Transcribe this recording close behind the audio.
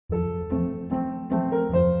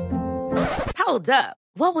Hold up.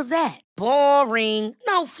 What was that? Boring.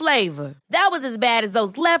 No flavor. That was as bad as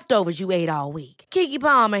those leftovers you ate all week. Keke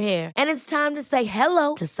Palmer here. And it's time to say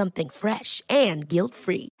hello to something fresh and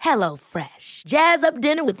guilt-free. Hello Fresh. Jazz up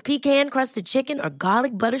dinner with pecan-crusted chicken or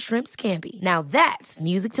garlic butter shrimp scampi. Now that's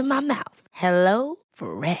music to my mouth. Hello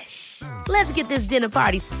Fresh. Let's get this dinner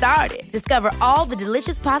party started. Discover all the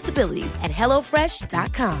delicious possibilities at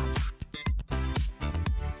hellofresh.com.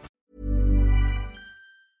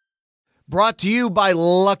 Brought to you by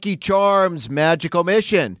Lucky Charms Magical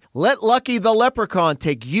Mission. Let Lucky the Leprechaun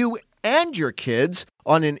take you and your kids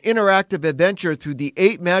on an interactive adventure through the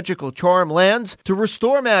 8 magical charm lands to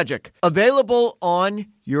restore magic. Available on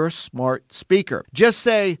your smart speaker. Just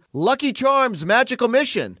say Lucky Charms Magical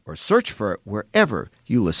Mission or search for it wherever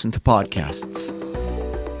you listen to podcasts.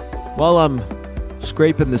 While I'm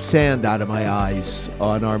scraping the sand out of my eyes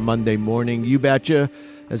on our Monday morning, you betcha.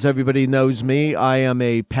 As everybody knows me, I am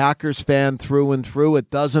a Packers fan through and through. It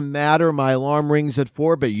doesn't matter. My alarm rings at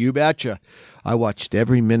 4, but you betcha. I watched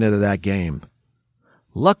every minute of that game.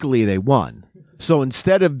 Luckily, they won. So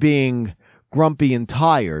instead of being grumpy and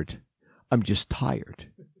tired, I'm just tired.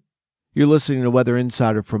 You're listening to Weather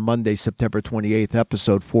Insider for Monday, September 28th,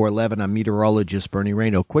 episode 411. I'm meteorologist Bernie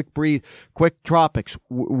Rayno. Quick tropics.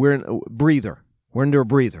 We're in a breather. We're under a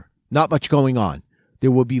breather. Not much going on.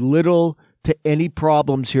 There will be little to any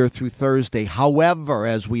problems here through Thursday. However,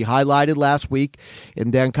 as we highlighted last week,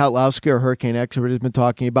 and Dan Kotlowski, our hurricane expert, has been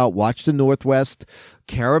talking about, watch the Northwest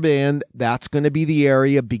Caribbean. That's going to be the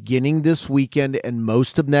area beginning this weekend and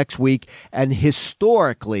most of next week. And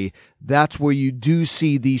historically, that's where you do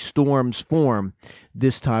see these storms form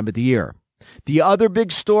this time of the year. The other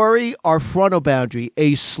big story, our frontal boundary,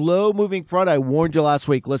 a slow-moving front. I warned you last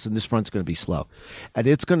week, listen, this front's going to be slow. And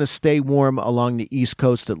it's going to stay warm along the East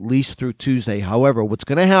Coast at least through Tuesday. However, what's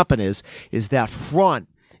going to happen is that front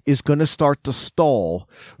is going to start to stall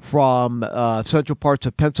from central parts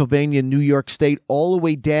of Pennsylvania, New York State, all the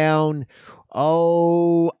way down,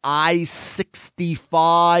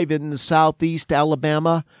 I-65 in the southeast,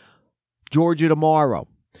 Alabama, Georgia tomorrow.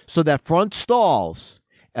 So that front stalls.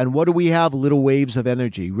 And what do we have? Little waves of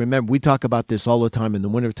energy. Remember, we talk about this all the time in the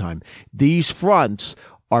wintertime. These fronts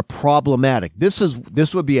are problematic. This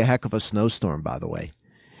would be a heck of a snowstorm, by the way,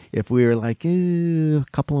 if we were like a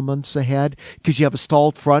couple of months ahead, because you have a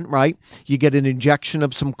stalled front, right? You get an injection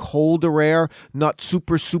of some colder air, not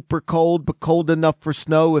super, super cold, but cold enough for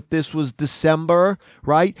snow if this was December,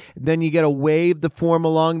 right? Then you get a wave to form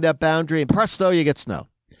along that boundary, and presto, you get snow.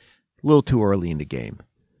 A little too early in the game.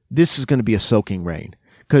 This is going to be a soaking rain,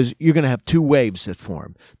 because you're going to have two waves that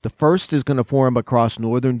form. The first is going to form across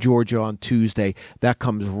northern Georgia on Tuesday. That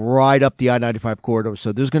comes right up the I-95 corridor.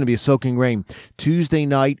 So there's going to be a soaking rain Tuesday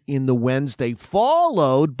night into Wednesday,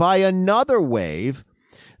 followed by another wave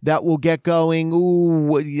that will get going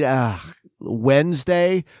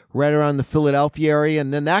Wednesday, right around the Philadelphia area,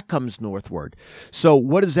 and then that comes northward. So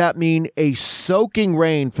what does that mean? A soaking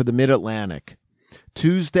rain for the Mid-Atlantic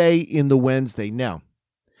Tuesday into Wednesday. Now,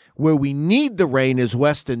 where we need the rain is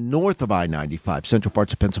west and north of I-95, central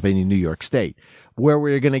parts of Pennsylvania, New York State. Where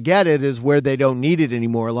we're going to get it is where they don't need it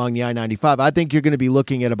anymore along the I-95. I think you're going to be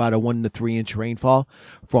looking at about a 1 to 3 inch rainfall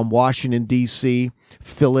from Washington, D.C.,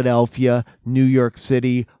 Philadelphia, New York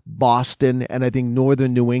City, Boston, and I think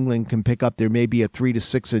northern New England can pick up. There may be a 3 to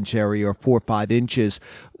 6 inch area or 4 or 5 inches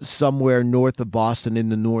somewhere north of Boston in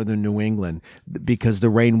the northern New England, because the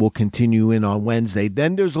rain will continue in on Wednesday.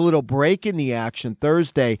 Then there's a little break in the action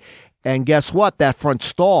Thursday, and guess what? That front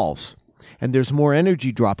stalls, and there's more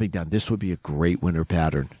energy dropping down. This would be a great winter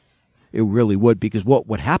pattern. It really would, because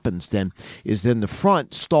what happens then is the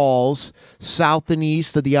front stalls south and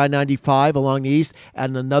east of the I-95 along the east,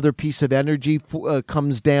 and another piece of energy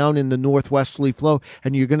comes down in the northwesterly flow,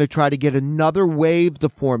 and you're going to try to get another wave to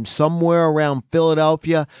form somewhere around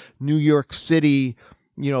Philadelphia, New York City,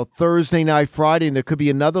 Thursday night, Friday, and there could be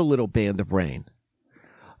another little band of rain.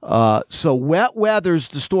 So wet weather's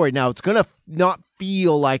the story. Now, it's going to not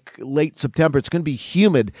feel like late September. It's going to be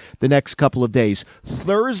humid the next couple of days.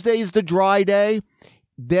 Thursday's the dry day.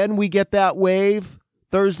 Then we get that wave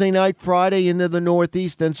Thursday night, Friday into the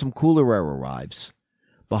Northeast. Then some cooler air arrives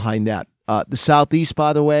behind that. The Southeast,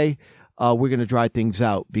 by the way, we're going to dry things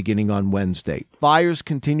out beginning on Wednesday. Fires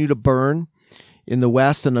continue to burn in the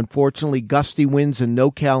West, and unfortunately, gusty winds in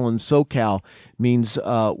NoCal and SoCal means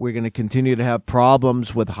we're going to continue to have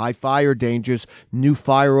problems with high fire dangers. New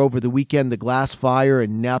fire over the weekend, the Glass Fire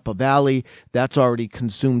in Napa Valley, that's already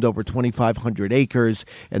consumed over 2,500 acres,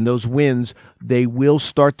 and those winds they will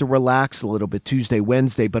start to relax a little bit Tuesday,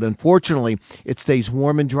 Wednesday, but unfortunately it stays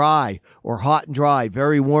warm and dry, or hot and dry,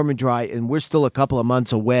 very warm and dry, and we're still a couple of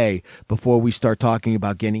months away before we start talking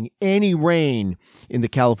about getting any rain in the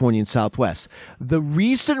Californian Southwest. The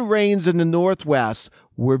recent rains in the Northwest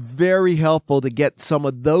were very helpful to get some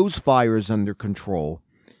of those fires under control.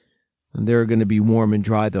 And they're going to be warm and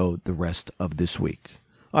dry, though, the rest of this week.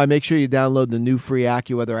 All right, make sure you download the new free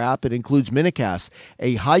AccuWeather app. It includes Minutecast,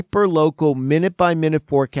 a hyper-local, minute-by-minute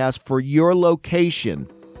forecast for your location.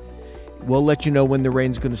 We'll let you know when the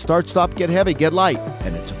rain's going to start, stop, get heavy, get light,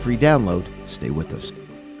 and it's a free download. Stay with us.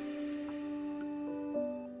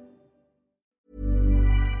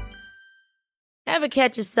 Ever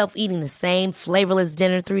catch yourself eating the same flavorless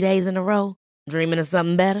dinner 3 days in a row? Dreaming of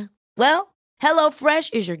something better? Well,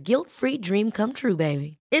 HelloFresh is your guilt-free dream come true,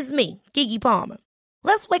 baby. It's me, Keke Palmer.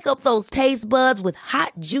 Let's wake up those taste buds with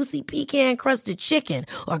hot, juicy pecan-crusted chicken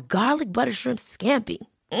or garlic butter shrimp scampi.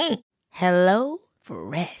 Hello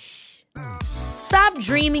Fresh. Stop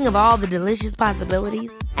dreaming of all the delicious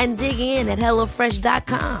possibilities and dig in at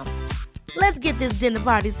HelloFresh.com. Let's get this dinner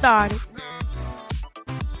party started.